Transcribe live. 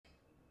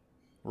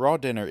Raw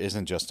Dinner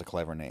isn't just a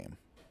clever name.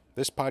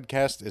 This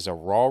podcast is a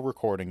raw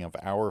recording of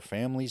our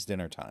family's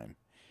dinner time,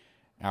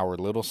 our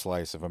little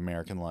slice of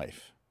American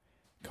life,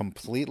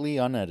 completely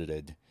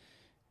unedited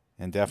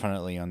and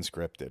definitely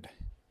unscripted.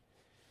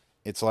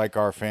 It's like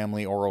our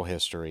family oral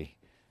history,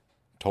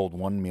 told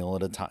one meal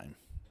at a time.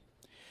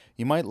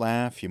 You might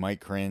laugh, you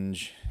might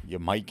cringe, you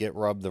might get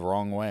rubbed the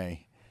wrong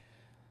way.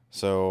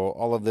 So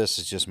all of this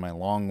is just my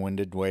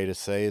long-winded way to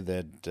say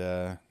that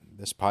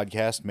this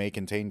podcast may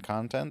contain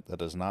content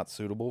that is not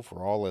suitable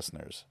for all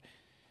listeners.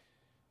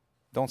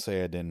 Don't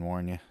say I didn't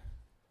warn you.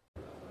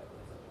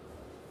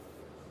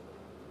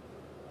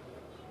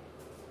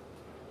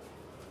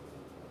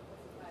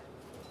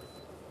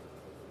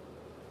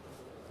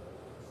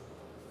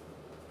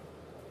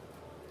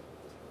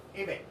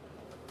 eBay.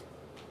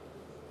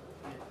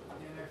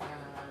 Dinner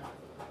time.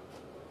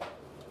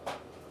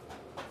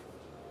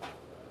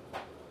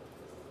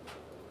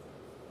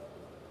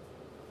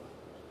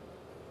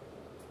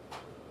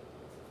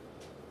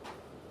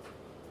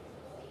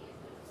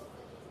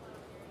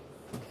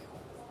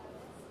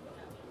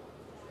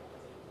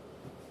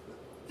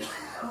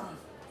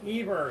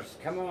 Evers,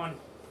 come on.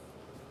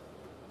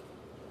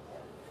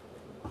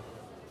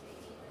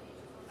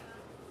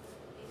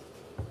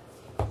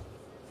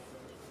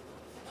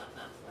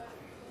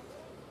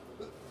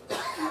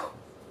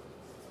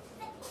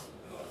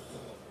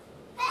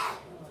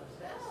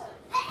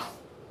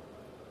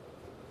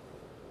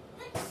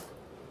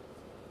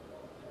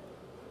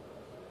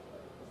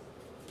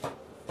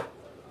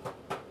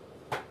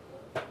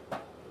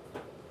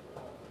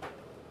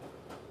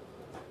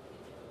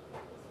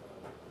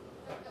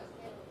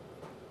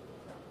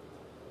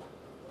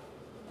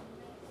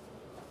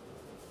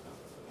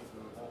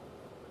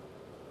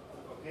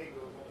 Okay,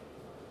 Google.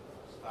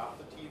 Stop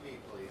the TV,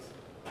 please.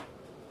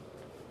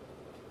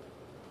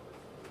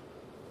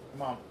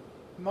 Come on.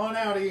 Come on,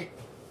 Outie.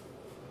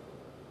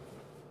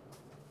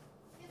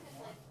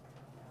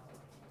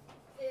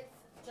 It's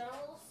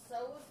General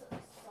So's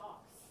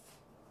sauce.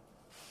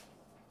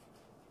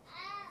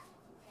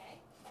 Okay.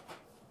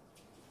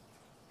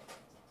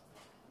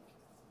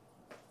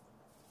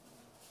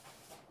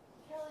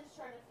 Kelly's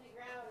trying to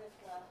figure out if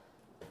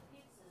the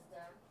pizza's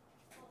done.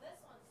 Well, this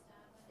one's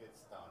done. But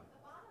It's done. the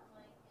bottom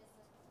link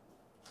isn't.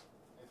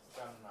 It's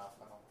done enough.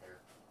 I don't care.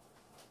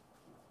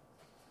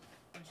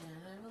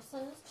 General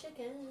So's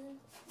chicken.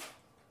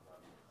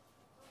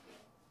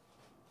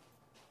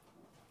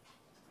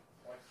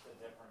 What's the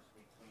difference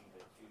between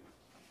the two?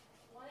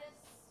 One is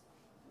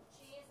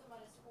cheese and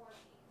one is four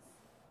cheese.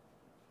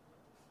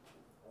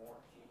 4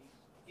 cheese?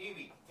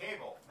 TV,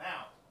 table,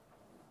 now.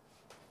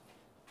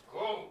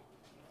 Go.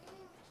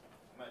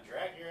 I'm gonna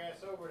drag your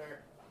ass over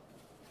there.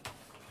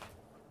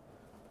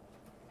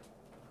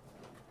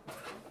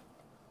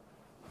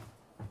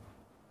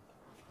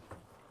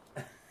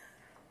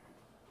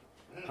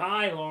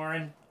 Hi,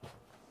 Lauren.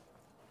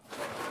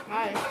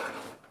 Hi.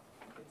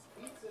 It's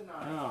pizza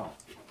night. Oh.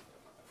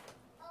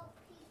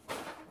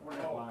 What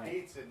Oh, am I?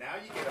 pizza. Now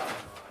you get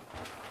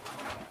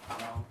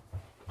on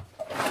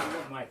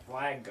Where did my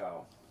flag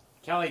go?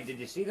 Kelly, did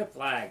you see the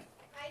flag?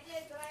 I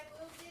did, but I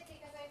moved it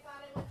because I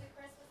thought it was a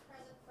Christmas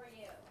present for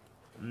you.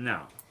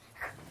 No.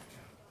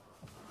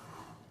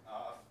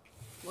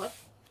 What?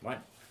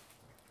 What?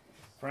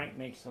 Frank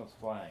makes those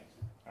flags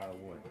out of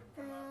wood.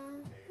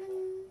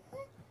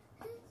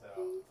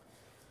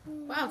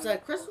 Wow, it's a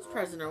Christmas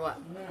present or what?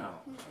 No.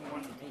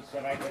 He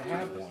said I could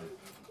have one.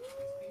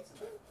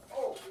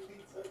 Oh,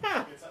 pizza.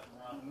 Huh. Get something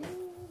wrong.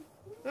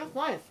 That's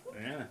nice.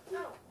 Yeah.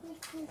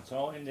 It's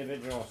all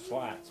individual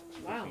slots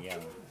put Wow.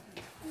 together.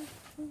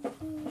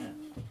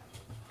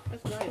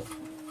 That's nice.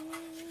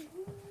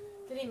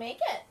 Did he make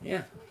it?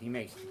 Yeah, he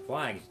makes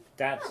flags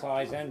that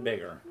size and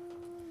bigger.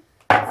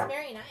 It's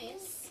very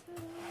nice.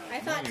 I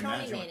thought Can you Tony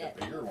imagine made what it.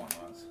 the bigger one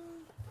was?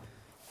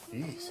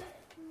 Jeez.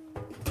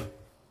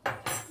 Ow,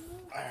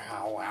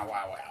 ow, ow,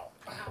 ow.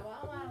 Wow, wow,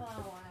 wow, wow,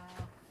 wow.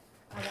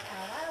 Wow,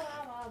 wow,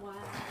 wow, wow,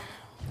 wow.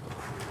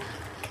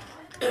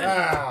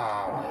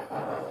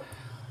 Ow.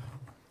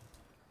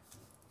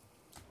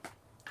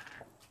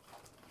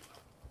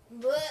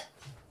 But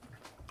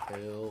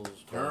Pills,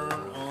 Turn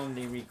on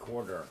the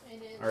recorder.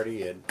 it is. Already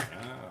did.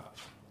 Ah.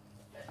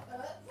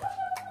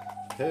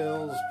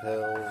 Pills,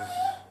 pills.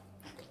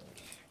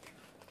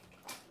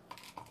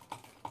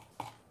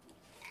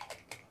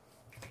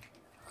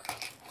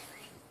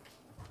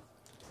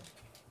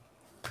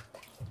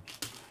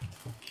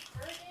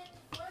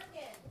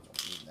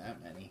 Need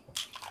that many.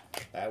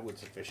 That would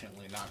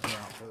sufficiently knock me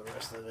out for the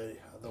rest of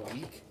the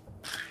week.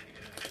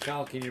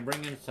 Cal, can you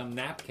bring in some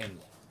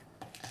napkins?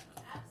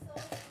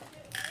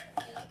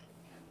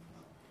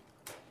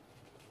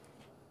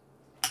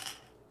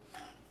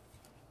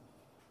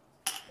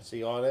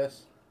 See all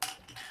this?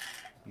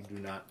 You do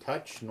not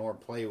touch nor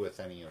play with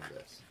any of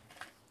this.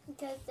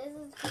 Because this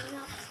is clean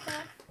up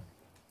stuff.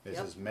 This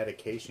Yep. is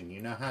medication.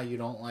 You know how you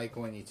don't like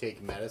when you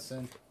take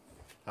medicine?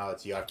 How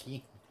it's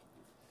yucky?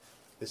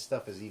 This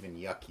stuff is even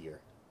yuckier.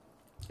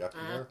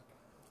 Yuckier?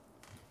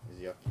 Is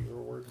yuckier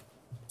a word?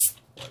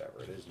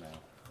 Whatever it is now.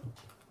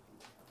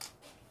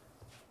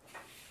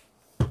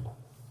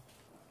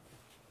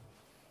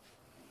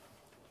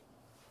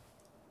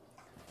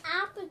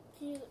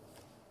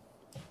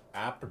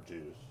 apple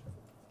juice.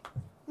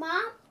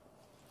 Mom?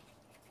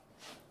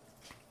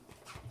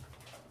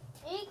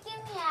 Will you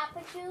give me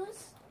apple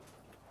juice?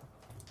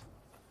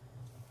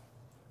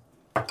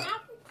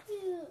 Apple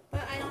juice.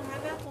 But I don't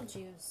have apple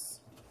juice.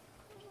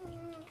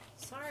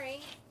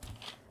 Sorry.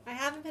 I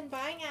haven't been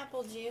buying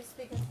apple juice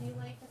because you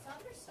like this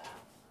other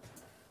stuff.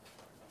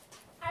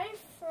 I'm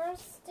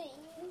thirsty.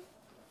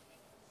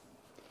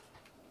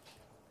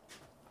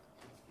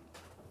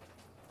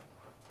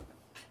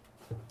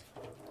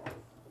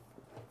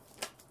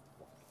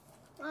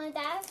 Want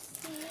that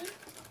see?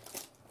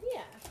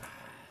 Yeah.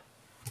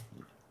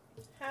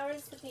 How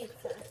is the pizza?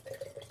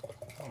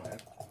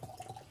 Alright.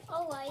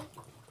 Oh, wait.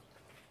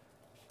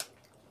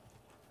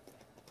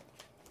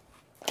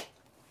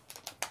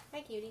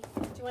 Hi, cutie.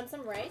 Do you want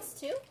some rice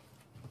too?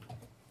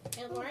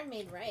 And Lauren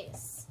made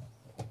rice.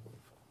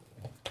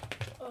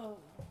 Oh.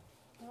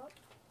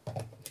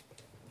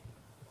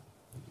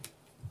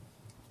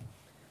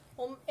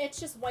 Well, it's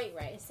just white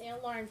rice.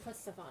 Aunt Lauren puts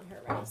stuff on her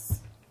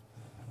rice.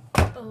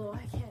 Oh,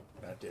 I can't.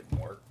 That didn't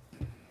work.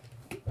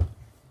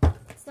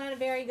 It's not a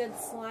very good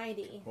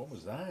slidey. What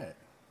was that?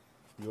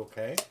 You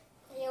okay?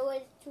 It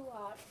was too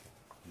hot.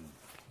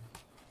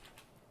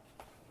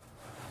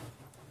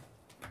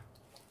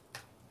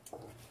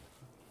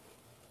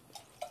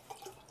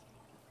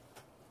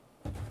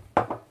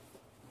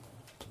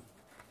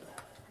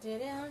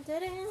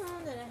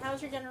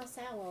 How's your General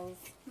Sowell's?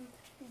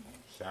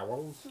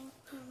 Sours?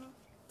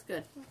 It's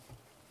good.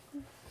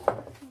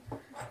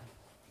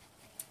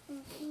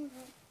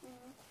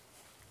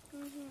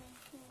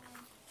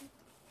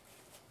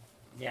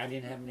 Yeah, I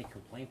didn't have any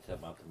complaints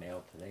about the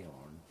mail today,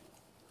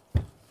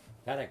 Lauren.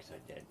 FedEx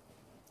I did.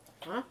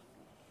 Huh?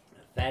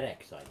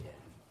 FedEx I did.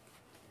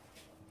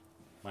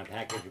 My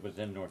package was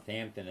in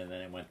Northampton and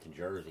then it went to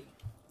Jersey.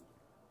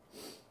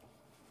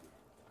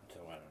 So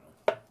I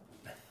don't know.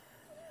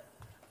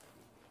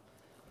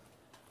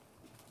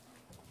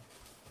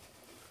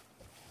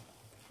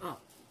 Oh.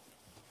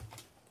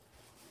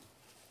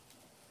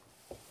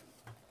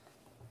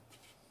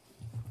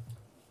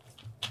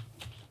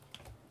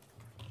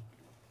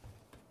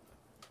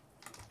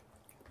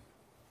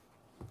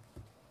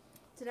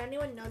 Did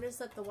anyone notice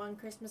that the one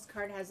Christmas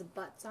card has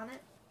butts on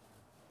it?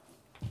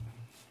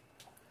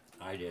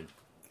 I did.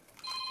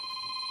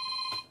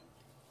 Oh,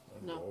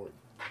 No. Lord.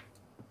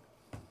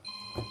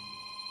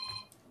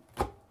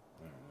 I don't know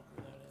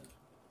who that is.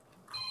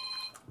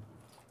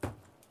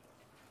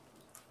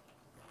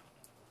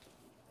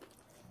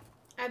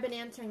 I've been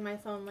answering my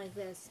phone like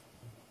this.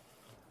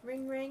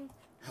 Ring, ring.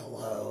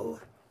 Hello.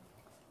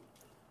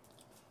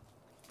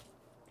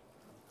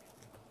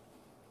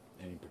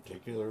 Any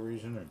particular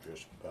reason or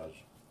just because?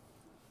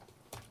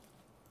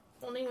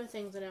 Only with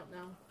things I don't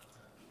know.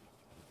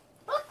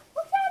 Oh,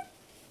 what's that?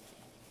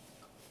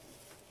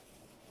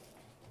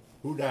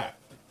 Who dat?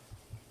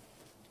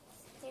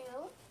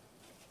 Still?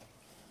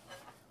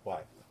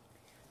 Why?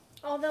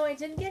 Although I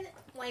did get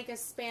like a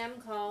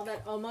spam call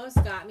that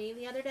almost got me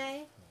the other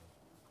day.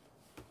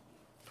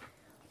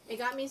 It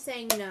got me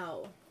saying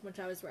no, which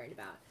I was worried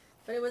about.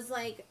 But it was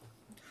like,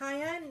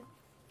 hi,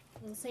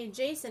 I'm, say,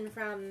 Jason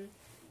from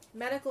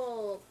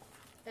medical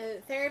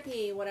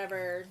therapy,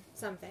 whatever,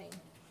 something.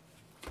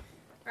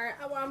 Or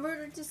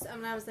we're just,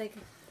 and I was like,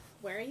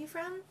 where are you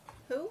from?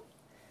 Who?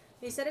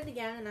 He said it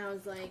again, and I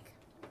was like,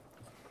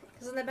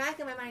 because in the back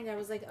of my mind, I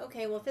was like,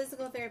 okay, well,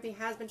 physical therapy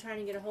has been trying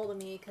to get a hold of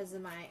me because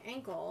of my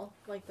ankle,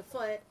 like the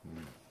foot.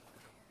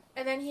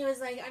 And then he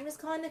was like, I'm just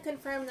calling to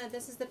confirm that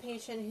this is the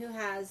patient who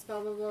has blah,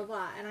 blah, blah,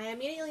 blah. And I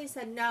immediately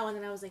said no, and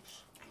then I was like,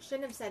 I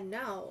shouldn't have said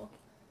no.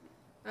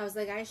 I was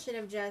like, I should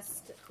have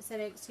just said,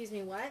 excuse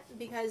me, what?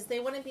 Because they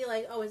wouldn't be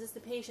like, oh, is this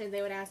the patient?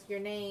 They would ask your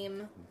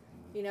name,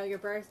 you know, your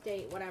birth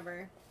date,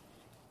 whatever.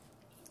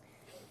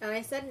 And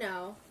I said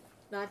no,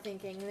 not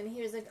thinking. And then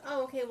he was like,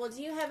 oh, okay, well,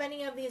 do you have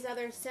any of these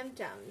other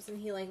symptoms?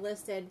 And he, like,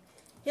 listed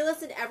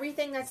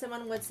everything that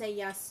someone would say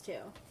yes to.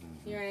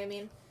 You know what I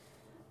mean?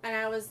 And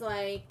I was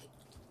like,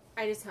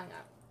 I just hung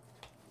up.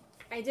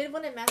 I did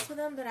want to mess with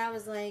him, but I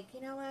was like,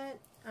 you know what?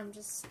 I'm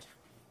just...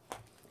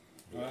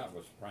 Well, that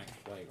was Frank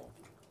Schlegel.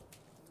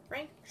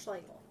 Frank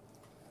Schlegel.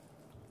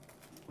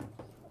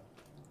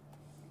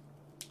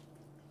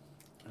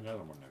 Another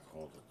one that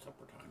calls at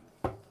supper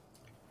time.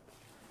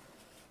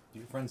 Do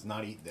your friends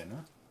not eat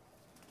dinner?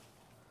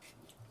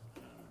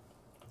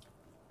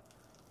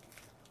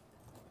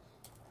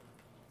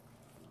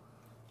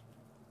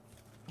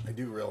 I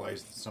do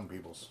realize that some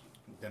people's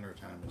dinner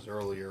time is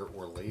earlier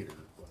or later,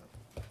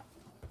 but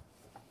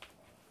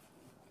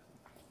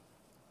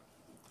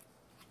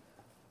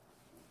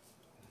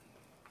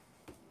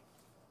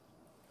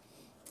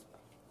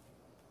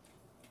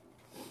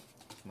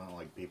it's not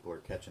like people are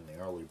catching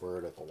the early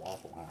bird at the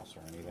Waffle House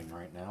or anything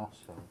right now,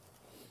 so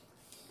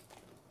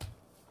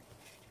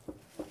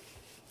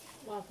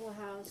Waffle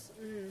House.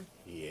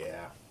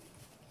 yeah.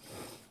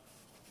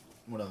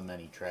 One of the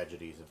many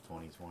tragedies of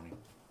 2020.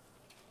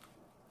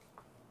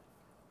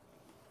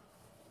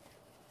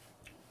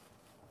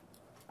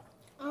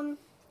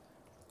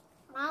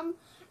 Mom,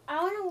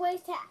 I want to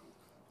wait to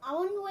I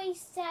want to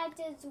waste that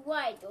as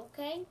white,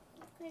 okay?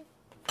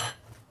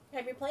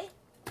 Have your plate?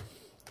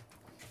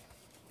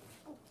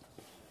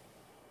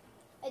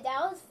 That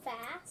was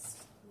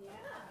fast. Yeah.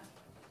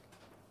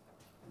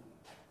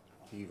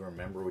 Do you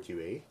remember what you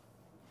ate?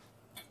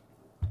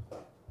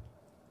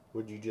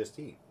 What did you just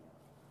eat?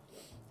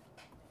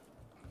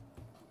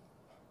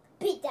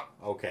 Pizza.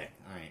 Okay,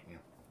 alright. Yeah.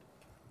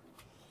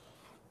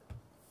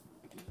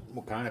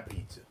 What kind of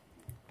pizza?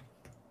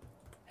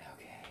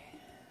 Okay.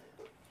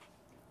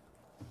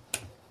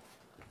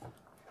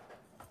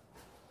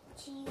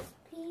 Cheese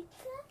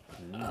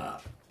pizza.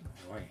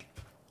 Right.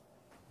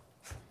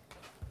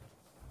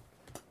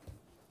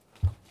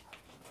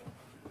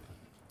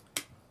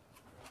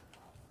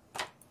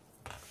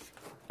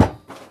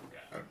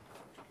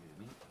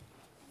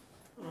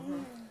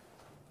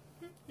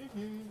 Excuse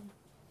me.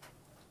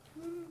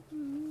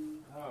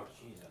 Oh,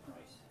 cheese and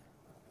rice.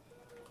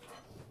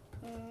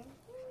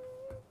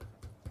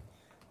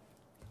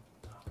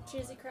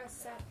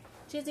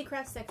 Cheesy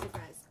crust sexy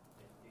fries.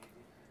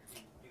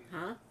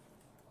 Huh?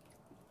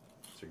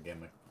 It's your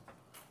gimmick.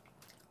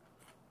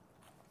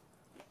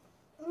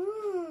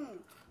 Mmm.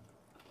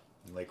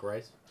 You like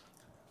rice?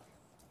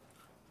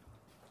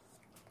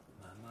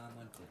 My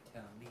mama to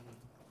tell me.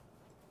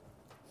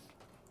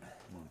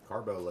 Come on,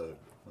 carbo load.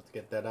 Let's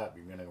get that up.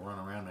 You're gonna run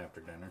around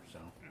after dinner, so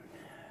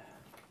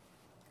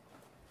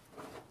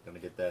gonna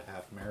get that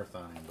half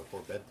marathon in before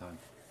bedtime.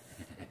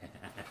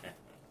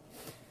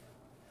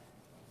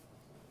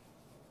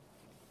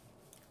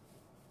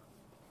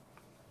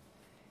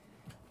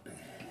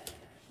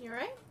 You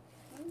alright?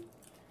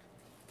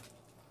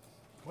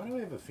 Why do I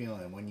have a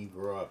feeling when you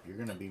grow up, you're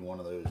gonna be one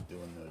of those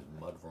doing those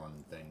mud run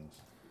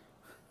things?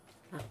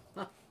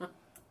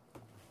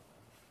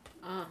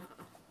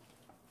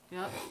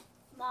 Yep.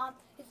 Mom,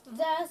 it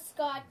just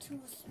got too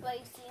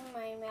spicy in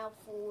my mouth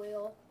for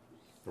real.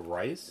 The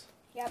rice?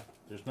 Yep.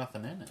 There's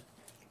nothing in it.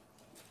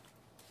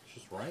 It's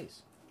just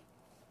rice.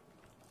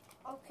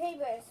 Okay,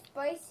 but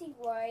spicy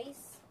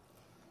rice.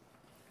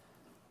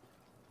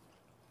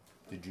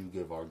 Did you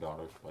give our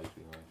daughter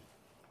spicy rice?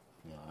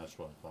 Yeah, that's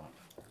what I thought.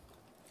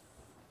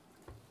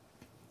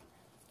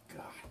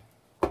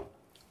 God.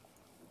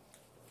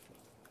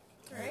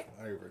 Alright.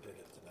 I overdid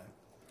it today.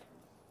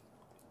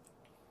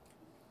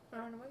 I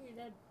don't know what you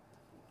did.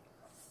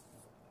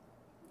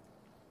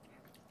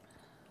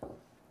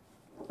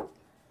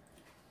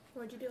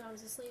 What'd you do? I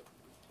was asleep.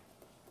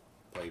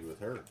 Played with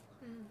her.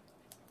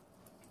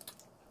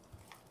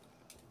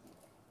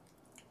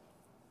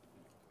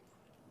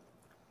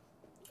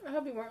 I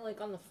hope you weren't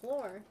like on the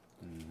floor,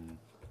 Mm-hmm.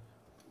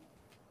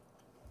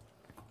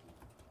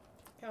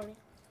 Tony.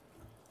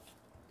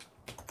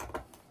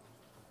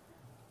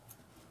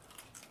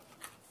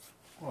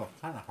 Well,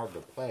 it's kind of hard to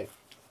play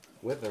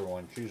with her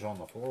when she's on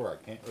the floor.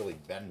 I can't really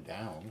bend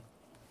down.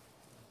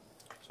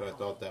 So I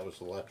thought that was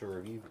the lesser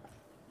of evil.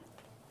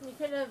 You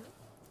could have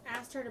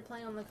asked her to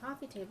play on the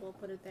coffee table,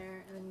 put it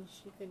there, and then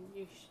she could.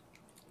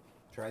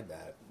 Tried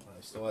that.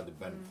 I still had to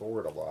bend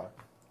forward a lot.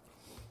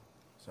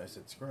 So I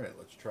said, screw it,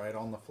 let's try it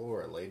on the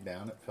floor. I laid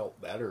down, it felt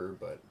better,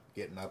 but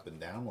getting up and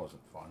down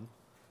wasn't fun.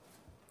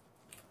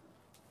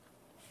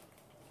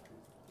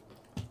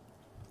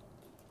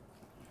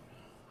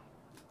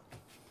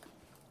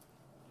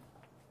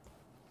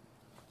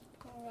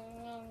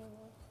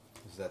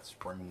 Is that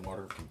spring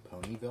water from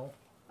Ponyville?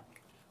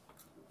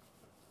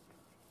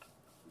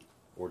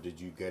 Or did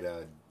you get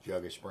a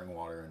jug of spring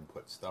water and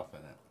put stuff in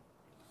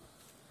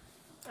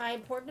it? I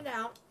poured it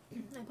out.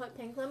 I put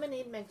pink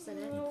lemonade mix in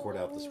it. You poured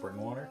out the spring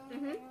water?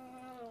 Mm-hmm.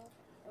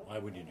 Why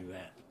would you do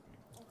that?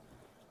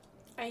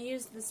 I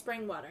used the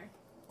spring water.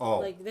 Oh,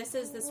 Like this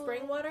is the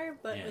spring water,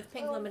 but Yeah. with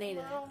pink lemonade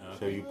in it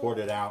so you poured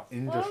it out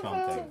into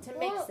something. to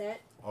mix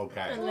it,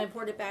 Okay. and then I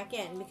poured it back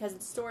in because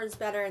it stores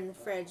better in the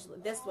fridge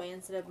this way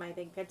instead of my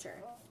big pitcher.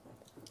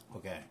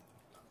 Okay.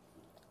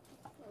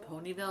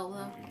 Ponyville,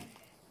 though?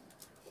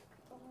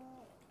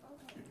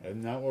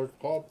 Isn't that what it's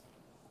called?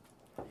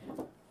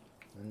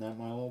 Isn't that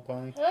My Little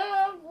Pony?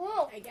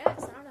 I guess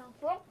I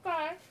don't know.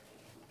 Okay.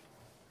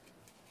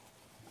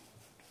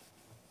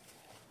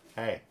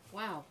 Hey,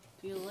 Wow.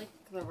 Do you like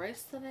the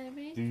rice that I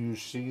made? do you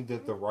see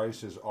that the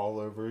rice is all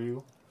over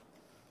you?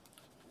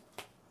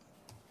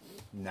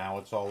 Now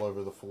it's all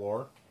over the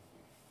floor.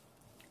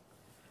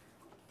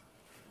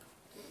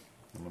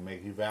 I'm gonna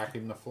make you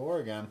vacuum the floor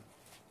again.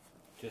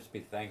 Just be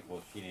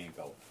thankful she didn't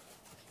go.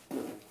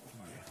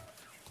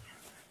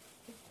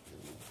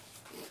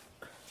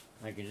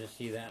 I could just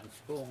see that in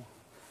school.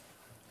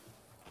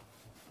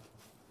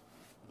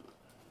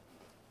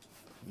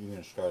 You're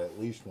gonna start at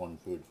least one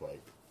food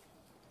fight.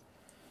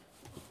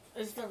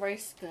 Is the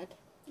rice good?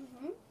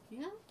 Mm-hmm.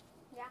 Yeah?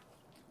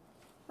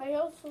 But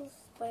also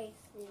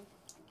spicy.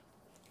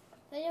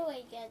 By the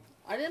way, get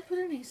I didn't put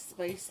any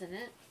spice in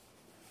it.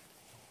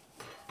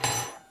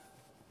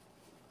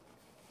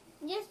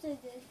 yes, it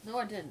is. No,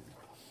 I didn't.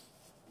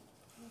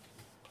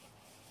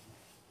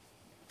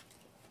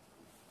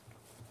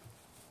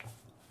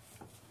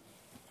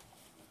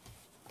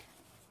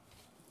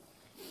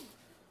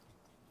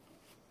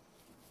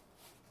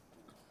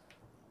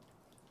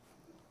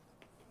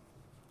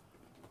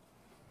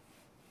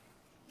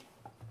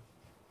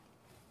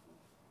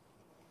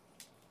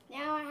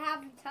 Now I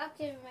have a tuck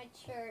in my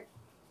shirt.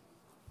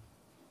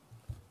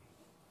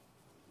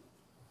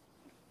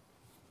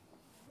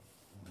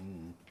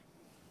 Mm.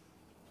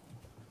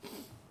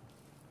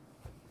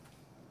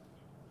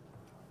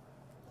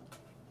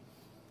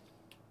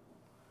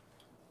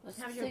 Let's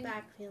How's your sing-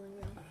 back feeling,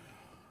 Will?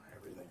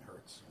 Everything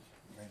hurts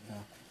right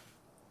now.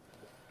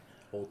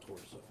 Whole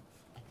torso.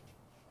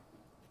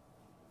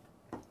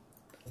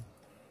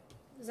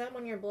 Is that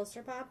when your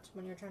blister popped?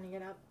 When you're trying to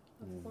get up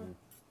off the floor?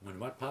 When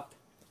what popped?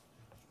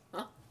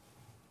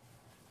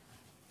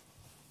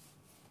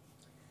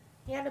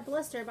 He had a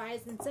blister by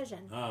his incision,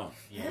 Oh,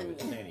 yeah, it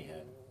was saying he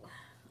had.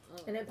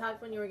 and it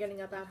popped when you were getting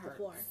up That off the hurts.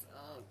 floor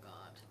Oh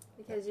God.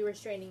 because you were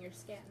straining your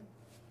skin.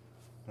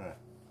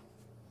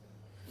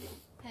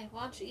 Hey,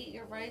 why don't you eat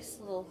your rice,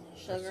 little I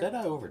sugar? said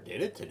I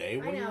overdid it today.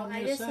 What I do you know. want me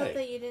I to just hope say?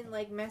 that you didn't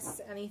like mess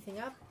anything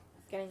up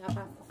getting up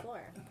off the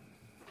floor.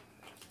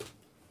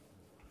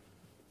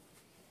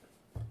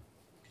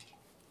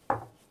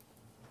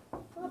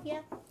 Oh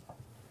yeah.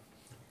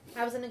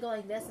 I was gonna go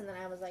like this, and then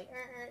I was like,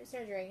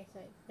 surgery. So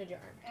did your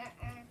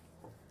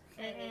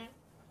arm?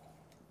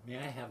 May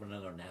I have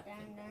another napkin?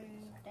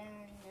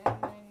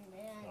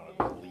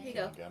 Oh, Here you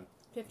go. again.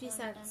 50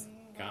 cents.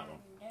 Got one.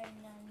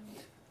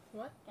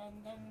 What?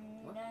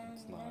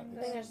 It's not.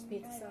 I think there's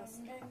pizza sauce.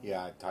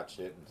 Yeah, I touched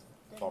it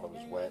and thought it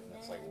was wet, and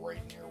it's like right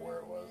near where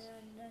it was.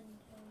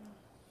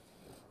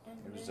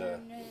 It was a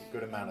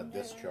good amount of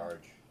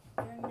discharge,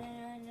 but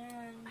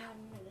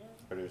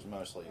it was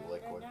mostly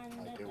liquid.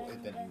 Like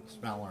it didn't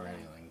smell or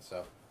anything,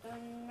 so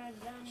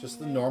it's just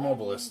the normal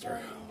blister.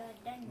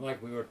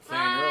 Like we were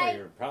saying earlier,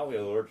 you're probably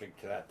allergic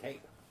to that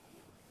tape.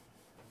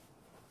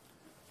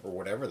 Or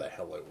whatever the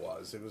hell it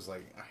was. It was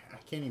like, I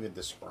can't even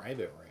describe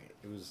it right.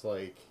 It was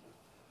like,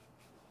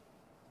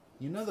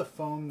 you know the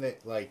foam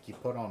that like you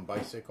put on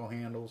bicycle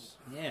handles?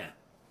 Yeah,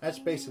 That's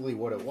basically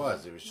what it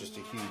was. It was just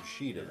a huge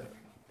sheet of it.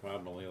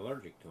 probably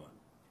allergic to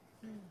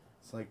it.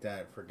 It's like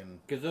that freaking,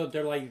 Because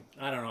they're like,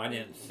 I don't know, I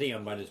didn't see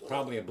them, but it's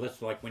probably a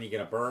blister like when you get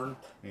a burn.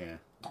 yeah.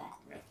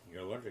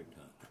 You're allergic to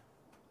it.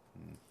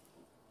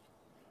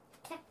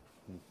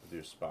 Do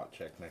a spot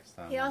check next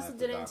time. He I'm also at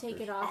the didn't take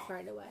doctor's. it off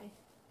right away.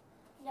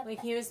 Like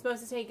he was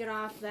supposed to take it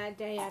off that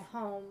day at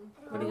home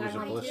when he There got was a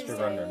home blister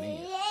Tuesday.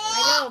 underneath.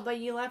 I know, but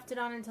you left it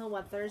on until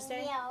what,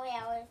 Thursday?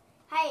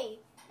 Hey,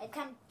 I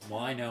come. Well,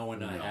 I know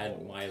when I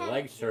had my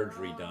leg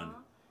surgery done,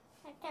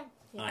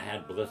 I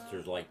had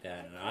blisters like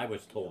that, and I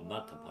was told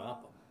not to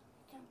pop them.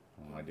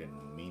 Well, I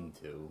didn't mean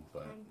to,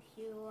 but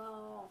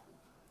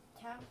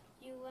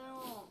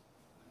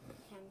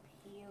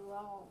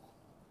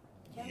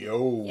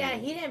yo. Yeah,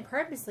 he didn't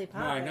purposely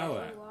pop No, I it. know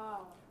that.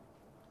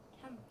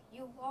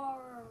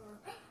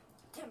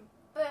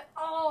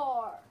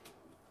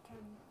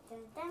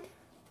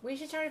 We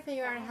should try to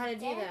figure out how to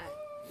do that.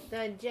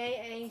 The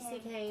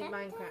JACK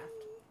Minecraft.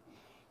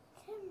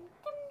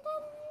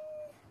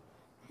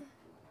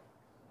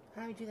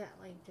 How do we do that?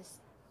 Like, just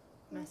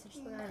message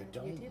them I on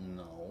don't YouTube?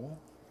 know.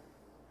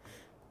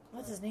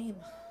 What's his name?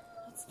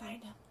 Let's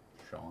find him.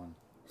 Sean.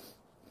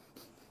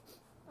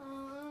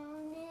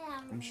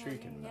 I'm sure you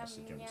can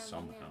message him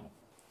somehow.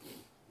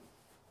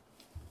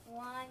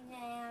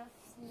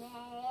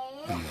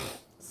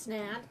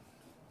 Snad.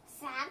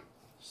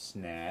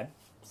 Snad.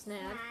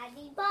 Snad.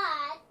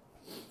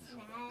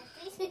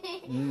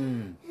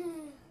 Mm.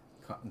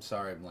 I'm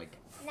sorry, I'm like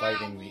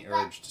fighting the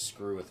urge to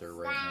screw with her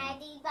right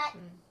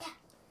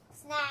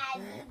now.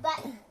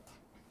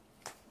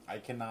 I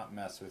cannot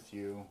mess with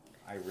you.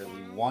 I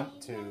really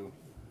want to,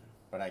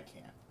 but I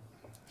can't.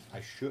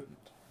 I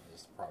shouldn't,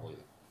 is probably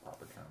the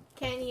proper term.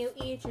 Can you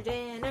eat your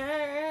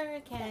dinner?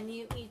 Can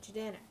you eat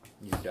your dinner?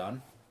 You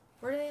done?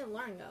 Where did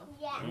Lauren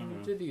go?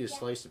 Mhm. Did eat a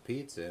slice of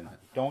pizza and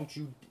don't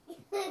you?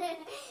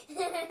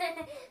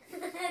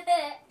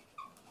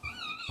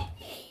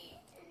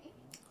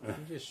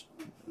 She just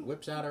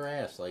whips out her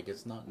ass like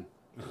it's nothing.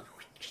 Right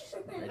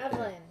there.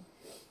 Evelyn.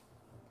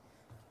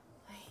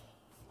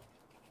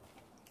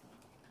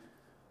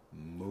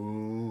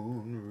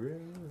 Moon River.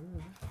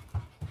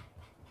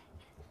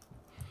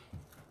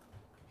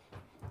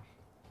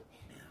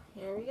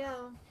 Here we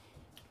go.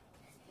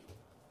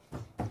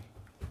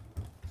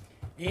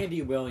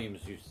 Andy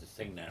Williams used to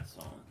sing that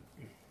song.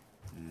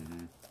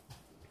 Mm-hmm.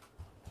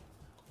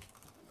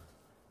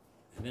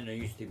 And then there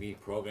used to be a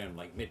program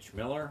like Mitch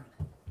Miller.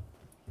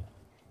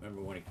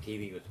 Remember when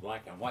TV was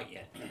black and white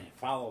yet?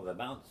 Follow the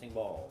bouncing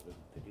ball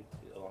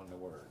along the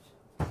words.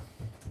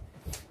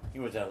 He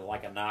was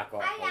like a knockoff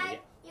of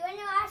You want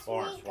to watch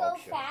Lawrence me go Welk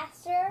show.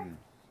 faster?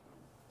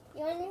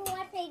 You want to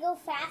watch me go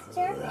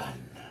faster?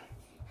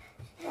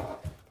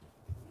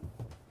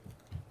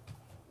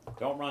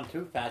 Don't run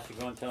too fast, you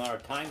go into our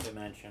time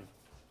dimension.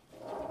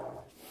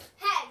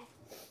 Hey!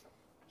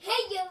 Hey,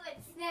 you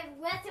never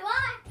what to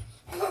watch!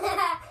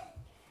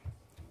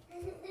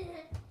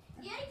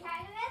 You're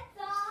kind of a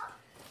dog.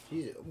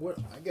 Jeez, what?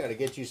 I gotta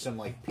get you some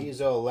like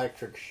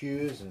piezoelectric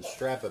shoes and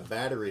strap a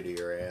battery to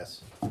your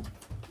ass.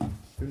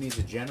 Who needs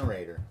a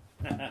generator?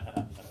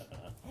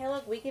 Hey,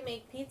 look, we can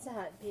make Pizza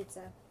Hut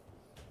pizza.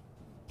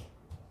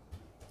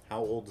 How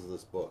old is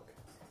this book?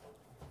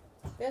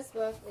 This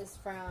book is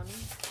from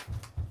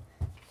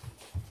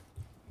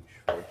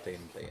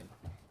Schwarzenegger.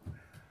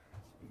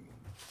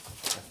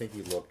 I think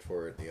you looked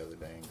for it the other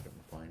day and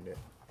couldn't find it.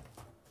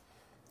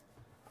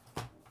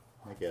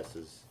 My guess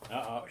is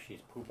Uh-oh, she's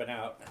pooping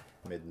out.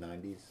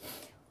 mid-90s,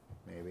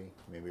 maybe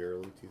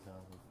early 2000s.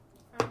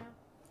 I don't know.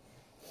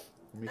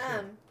 Let me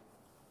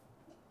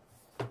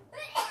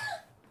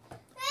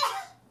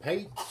see.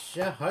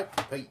 Pizza Hut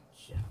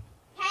pizza.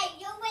 Hey,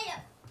 you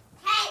little.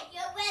 Hey,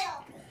 you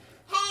little.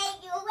 Hey,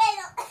 you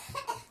little.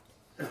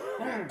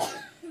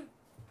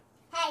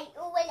 Hey,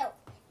 you little.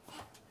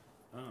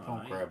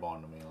 Don't grab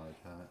onto me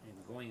like that.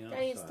 I'm going outside.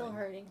 Daddy's still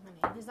hurting,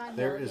 honey. He's not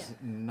There healed is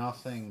yet.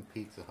 nothing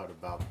Pizza Hut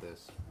about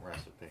this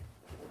recipe.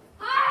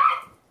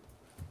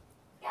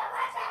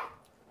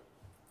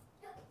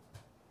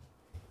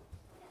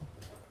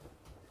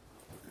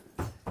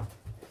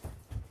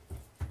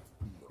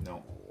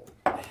 No.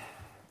 What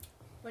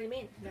do you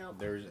mean? No.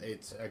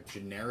 It's a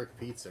generic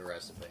pizza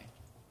recipe.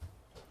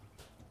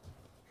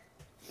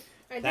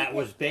 That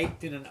was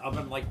baked in an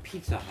oven like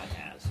Pizza Hut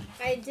has.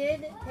 I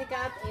did pick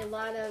up a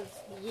lot of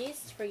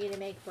yeast for you to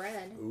make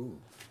bread. Ooh,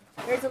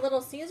 There's a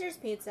Little Caesars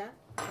pizza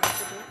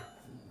recipe.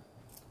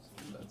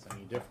 that's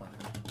any different.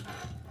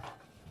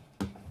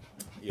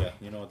 Yeah,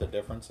 you know what the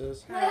difference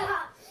is? Munster.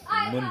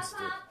 I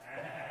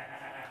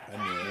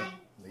knew it.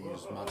 They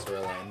use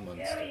mozzarella and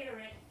Munster. I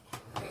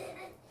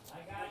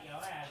got your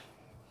ass.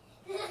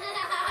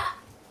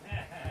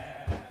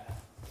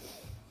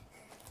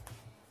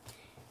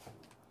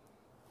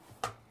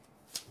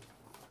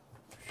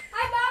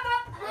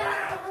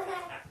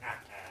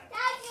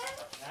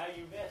 Now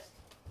you missed.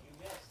 You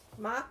missed.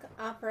 Mock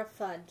opera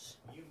fudge.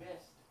 You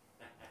missed.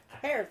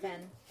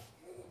 Paraffin.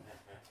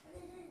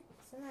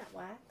 Isn't that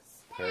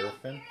wax?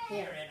 Paraffin? Yeah,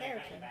 You're in, I got you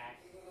paraffin. back.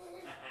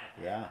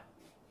 Yeah,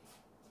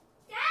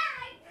 I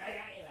got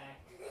you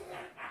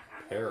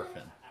back.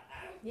 paraffin.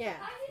 Yeah.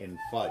 In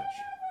fudge.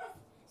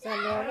 Is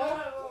that normal?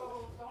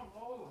 Oh, don't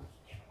move.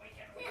 Get away,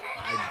 get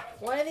away.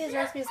 One of these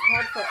recipes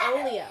called for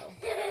oleo.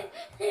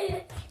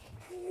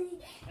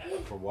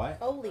 For what?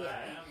 Oleo.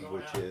 I'm going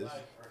Which is?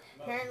 outside for a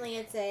smoke. Apparently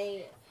it's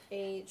a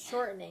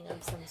shortening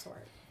of some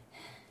sort.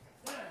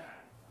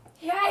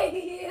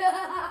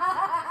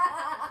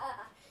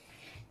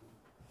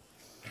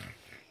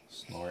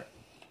 Snort.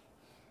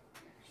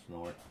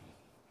 Snort.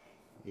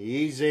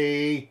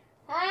 Easy.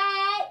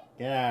 Hey.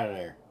 Get out of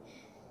there.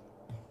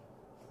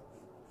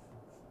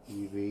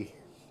 Evie.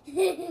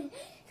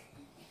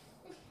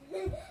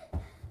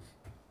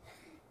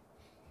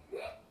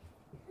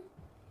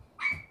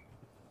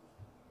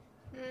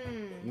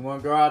 You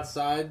want to go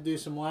outside, do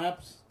some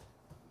laps?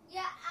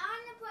 Yeah, I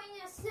want to play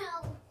in the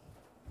snow.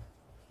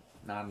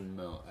 Not in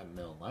at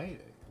middle night.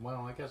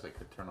 Well, I guess I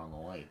could turn on the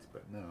lights,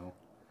 but no.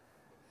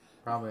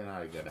 Probably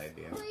not a good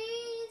idea.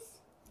 Please.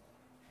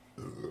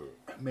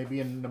 Maybe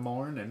in the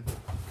morning.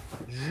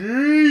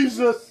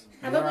 Jesus!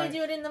 How about we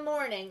do it in the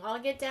morning? I'll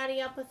get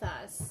Daddy up with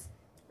us.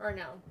 Or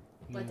no,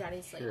 let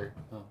Daddy sleep. Sure.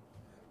 Oh,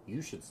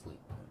 you should sleep.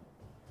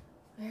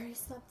 I already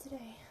slept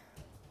today.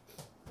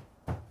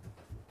 I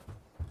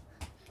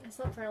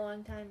slept for a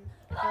long time.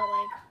 I felt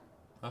like.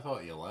 I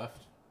thought you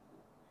left.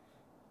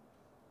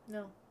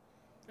 No.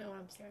 I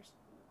went upstairs.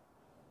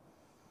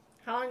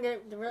 How long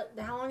did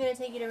it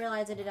take you to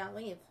realize I did not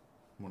leave?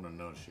 Want to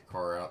notice your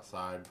car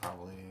outside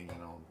probably,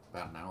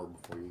 about an hour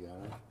before you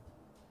got it.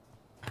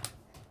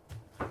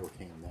 Or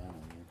came down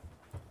on you.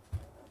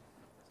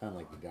 Sounded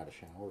like you got a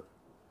shower.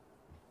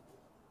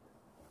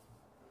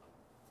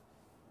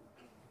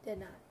 Did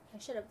not. I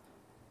should have.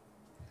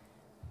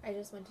 I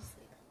just went to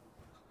sleep.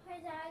 Hi,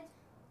 Dad.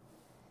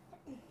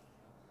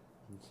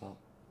 What's up?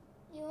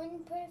 You want to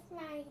play with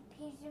my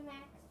PJ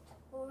Max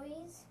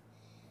toys?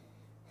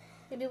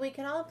 Maybe we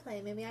can all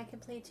play. Maybe I can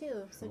play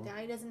too. So Sure.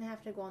 Daddy doesn't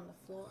have to go on the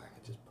floor. I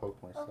just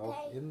poked myself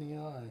Okay. in the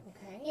eye.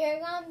 Okay? You're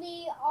gonna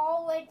be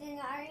all with and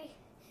I'm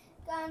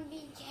gonna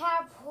be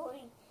cowboy.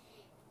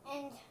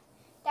 And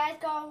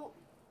Dad's gonna,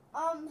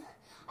 I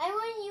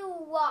want you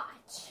to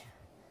watch.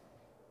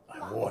 I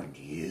want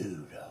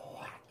you to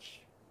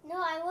watch. No,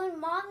 I want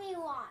Mommy to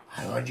watch.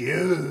 I want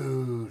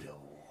you to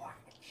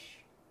watch.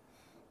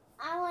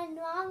 I want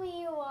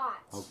Mommy to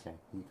watch. Okay,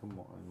 you can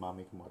watch.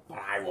 Mommy can watch. But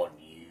I want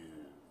you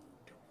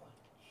to watch.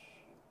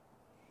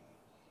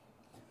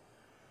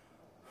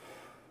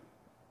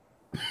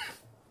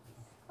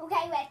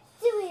 Okay, let's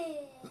do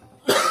it.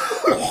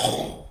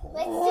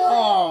 Let's do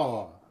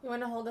Oh! You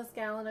want to hold this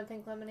gallon of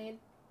pink lemonade?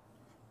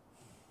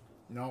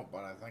 No,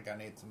 but I think I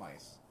need some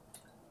ice.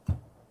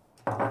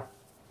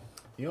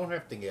 You don't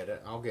have to get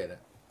it. I'll get it.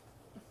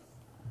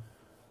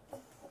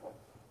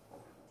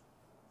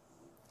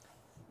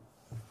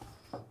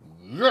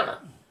 Yeah.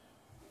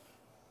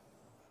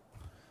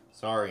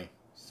 Sorry.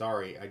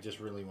 I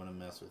just really want to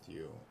mess with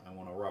you. I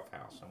want a rough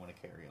house. I want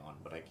to carry on,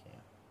 but I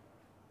can't.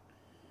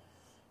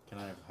 Can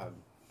I have a hug?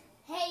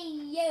 it. Hey,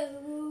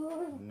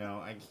 you. No,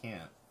 I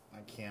can't.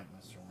 I can't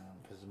mess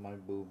around because of my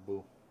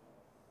boo-boo.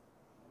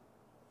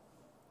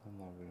 I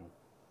love you.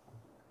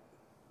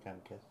 Can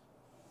I kiss?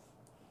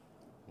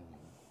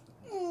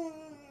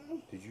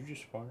 Did you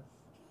just fart?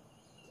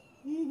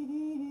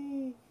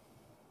 Hey.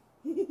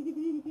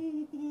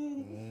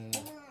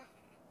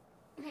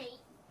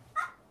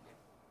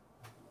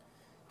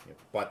 Your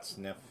butt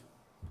sniff.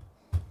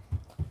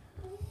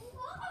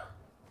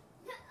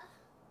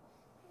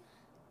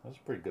 That's a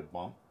pretty good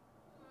bump.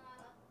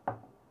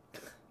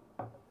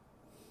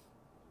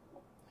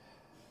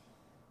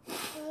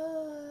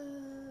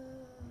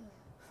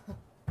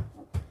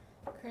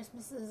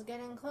 Christmas is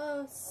getting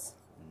close.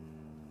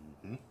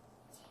 Mm-hmm.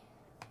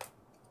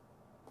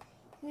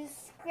 You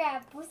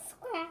scrap,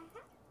 scrap.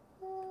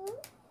 You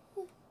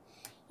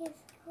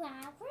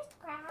scrap,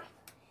 scrap.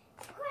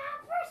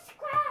 Scrap,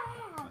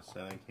 scrap. I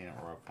said I can't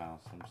rough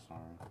house. I'm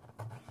sorry.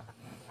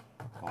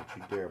 Don't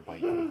you dare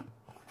bite me.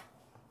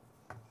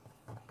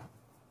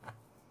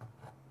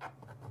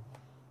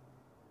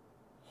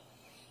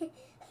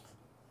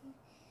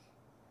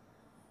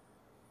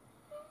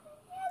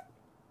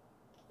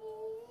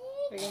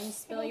 You're gonna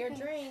spill your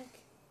drink.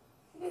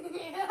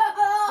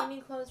 Let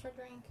me close your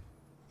drink.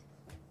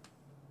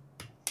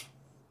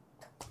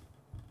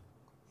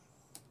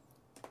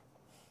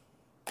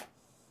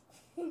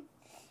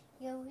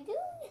 You do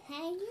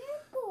hang your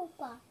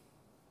poopa.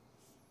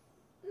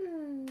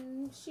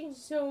 She's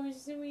so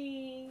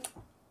sweet.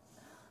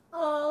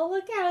 Oh,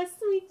 look how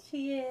sweet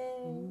she is.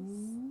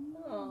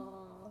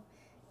 Oh,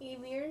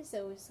 Evie, you're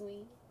so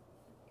sweet.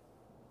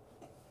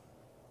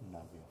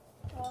 Love you.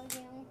 Oh,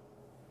 yeah.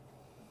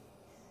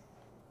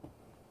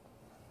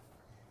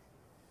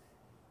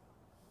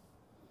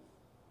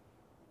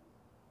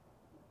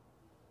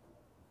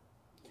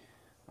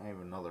 I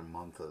have another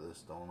month of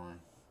this, don't I?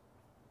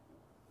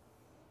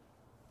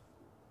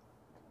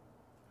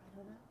 I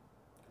don't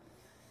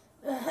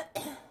know.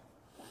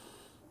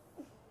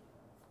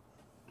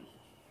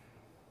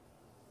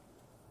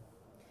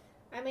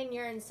 I mean,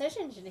 your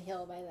incision should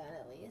heal by then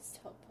at least,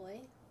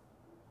 hopefully.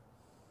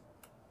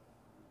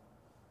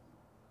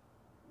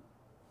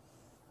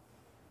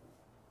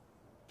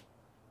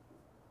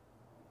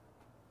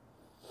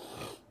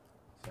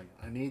 It's like,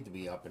 I need to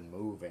be up and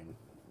moving.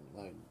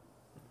 Like,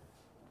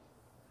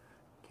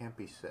 can't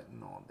be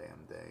sitting all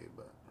damn day,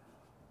 but...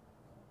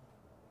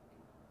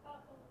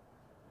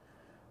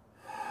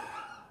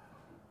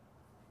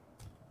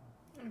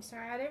 I'm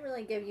sorry, I didn't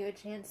really give you a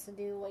chance to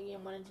do what you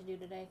wanted to do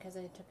today because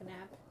I took a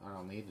nap. I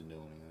don't need to do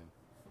anything.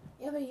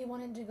 Yeah, but you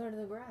wanted to go to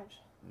the garage.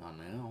 Not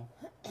now.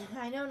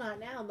 I know not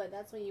now, but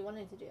that's what you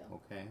wanted to do.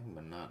 Okay,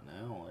 but not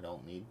now. I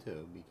don't need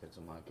to because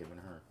I'm not giving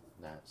her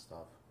that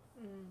stuff.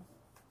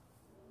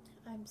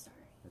 I'm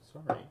sorry. It's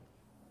alright.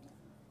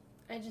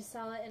 I just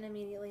saw it and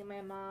immediately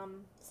my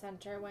mom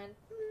center went,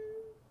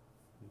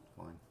 It's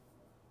fine.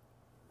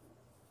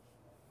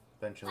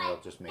 Eventually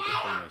I'll just make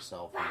it for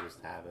myself and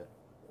just have it.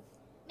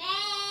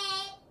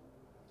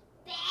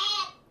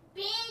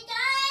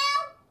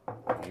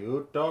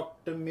 You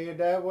talk to me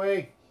that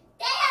way?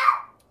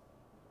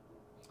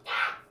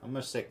 I'm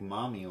gonna sick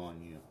mommy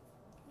on you.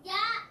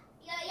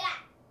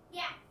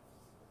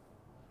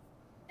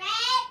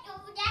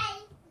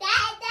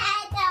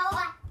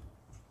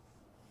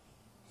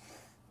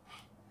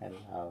 I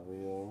love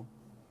you.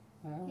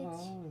 I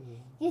love you.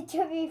 Your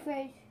chubby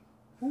face.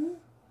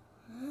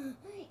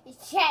 Your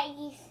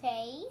shaggy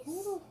face.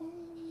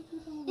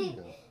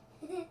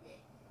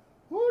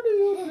 Who do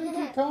you think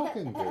you're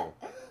talking to? I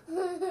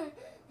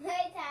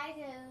talk to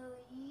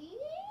you.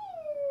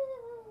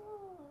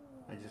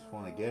 I just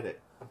want to get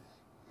it.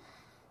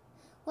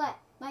 What?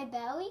 My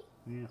belly?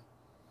 Yeah.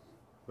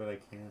 But I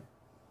can't.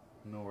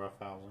 No rough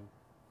housing.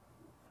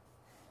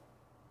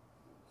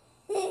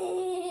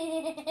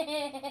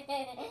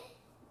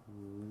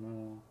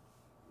 No.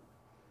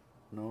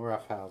 No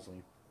rough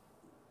housing.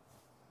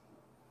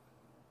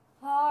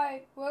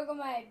 Hi, look at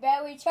my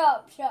belly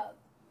chop chop.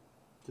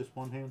 Just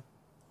one hand?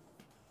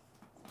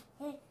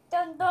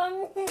 Dun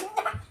dun.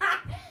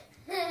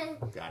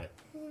 Got it.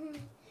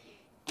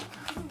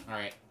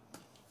 Alright.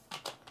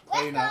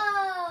 Let's Hey, now,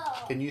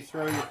 go. can you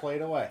throw your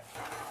plate away?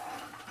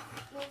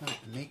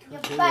 Make her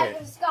Your do it.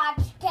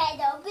 butterscotch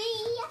kettle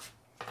bee.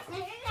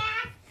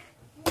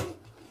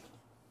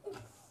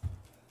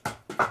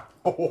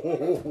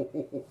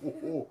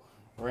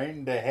 Right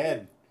in the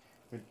head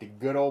with the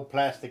good old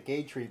plastic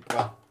A-treat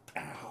prop.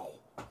 Ow.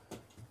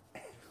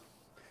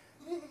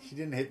 She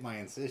didn't hit my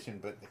incision,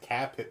 but the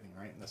cap hit me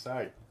right in the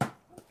side.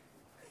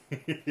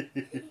 Wait,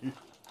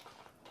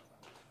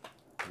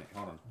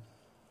 hold on.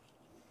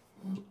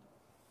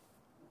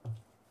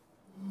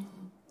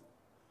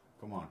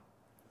 Come on.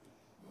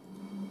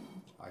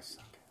 I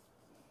suck.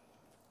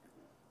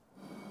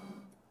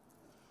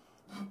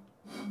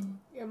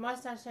 your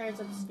mustache hair is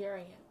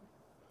obscuring it.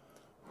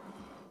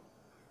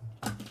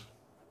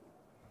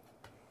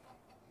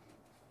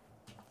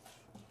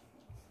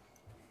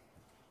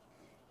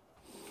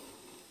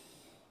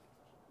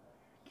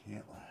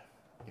 Can't laugh.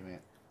 Give me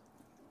it.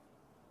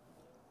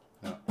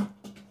 No.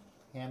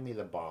 Hand me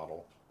the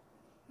bottle.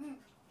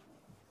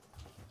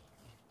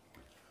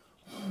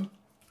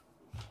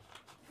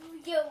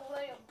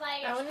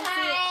 I want to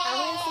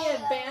see a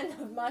band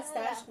of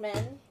mustached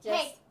men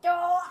just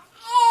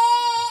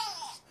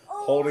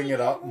Holding it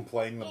up and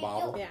playing the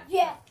bottle. Yeah.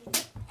 Yeah.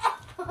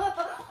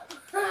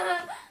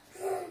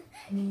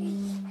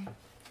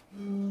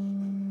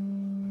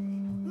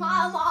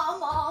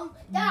 Mom,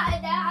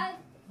 Dad.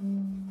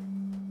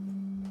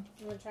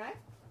 You want to try?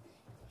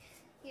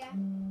 Yeah.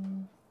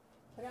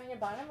 Put it on your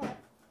bottom lip,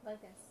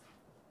 like this.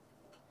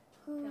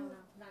 No,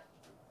 not.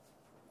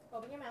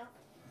 Open your mouth.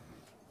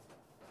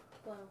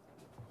 Blow.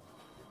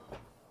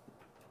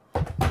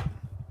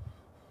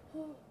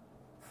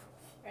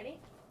 Ready?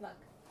 Look.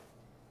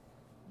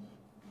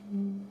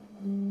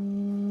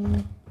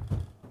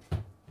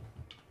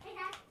 Hey,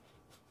 Dad.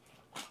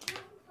 You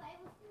want to play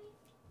with me?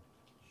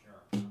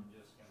 Sure. I'm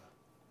just gonna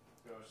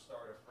go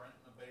start a print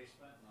in the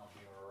basement, and I'll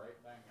be right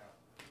back up.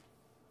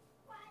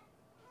 What?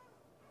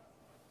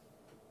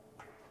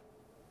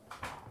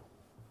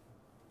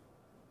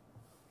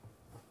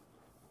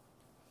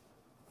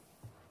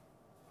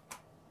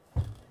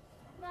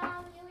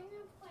 Mom, you want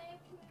to play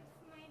with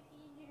my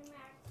PJ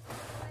Maxx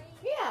toy?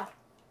 Yeah.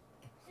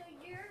 So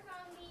you're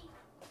gonna be,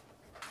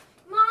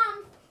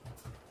 Mom.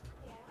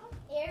 Yeah.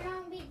 You're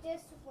gonna be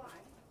this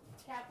one.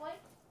 Catboy?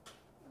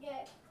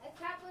 Yeah. A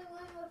cowboy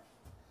one with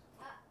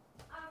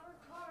our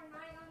car, and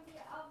I'm gonna be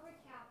the other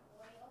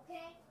cowboy.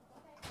 Okay.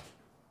 Okay.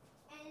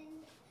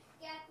 And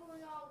that's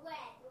going all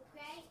wet.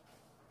 Okay.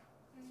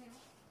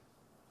 Mm-hmm.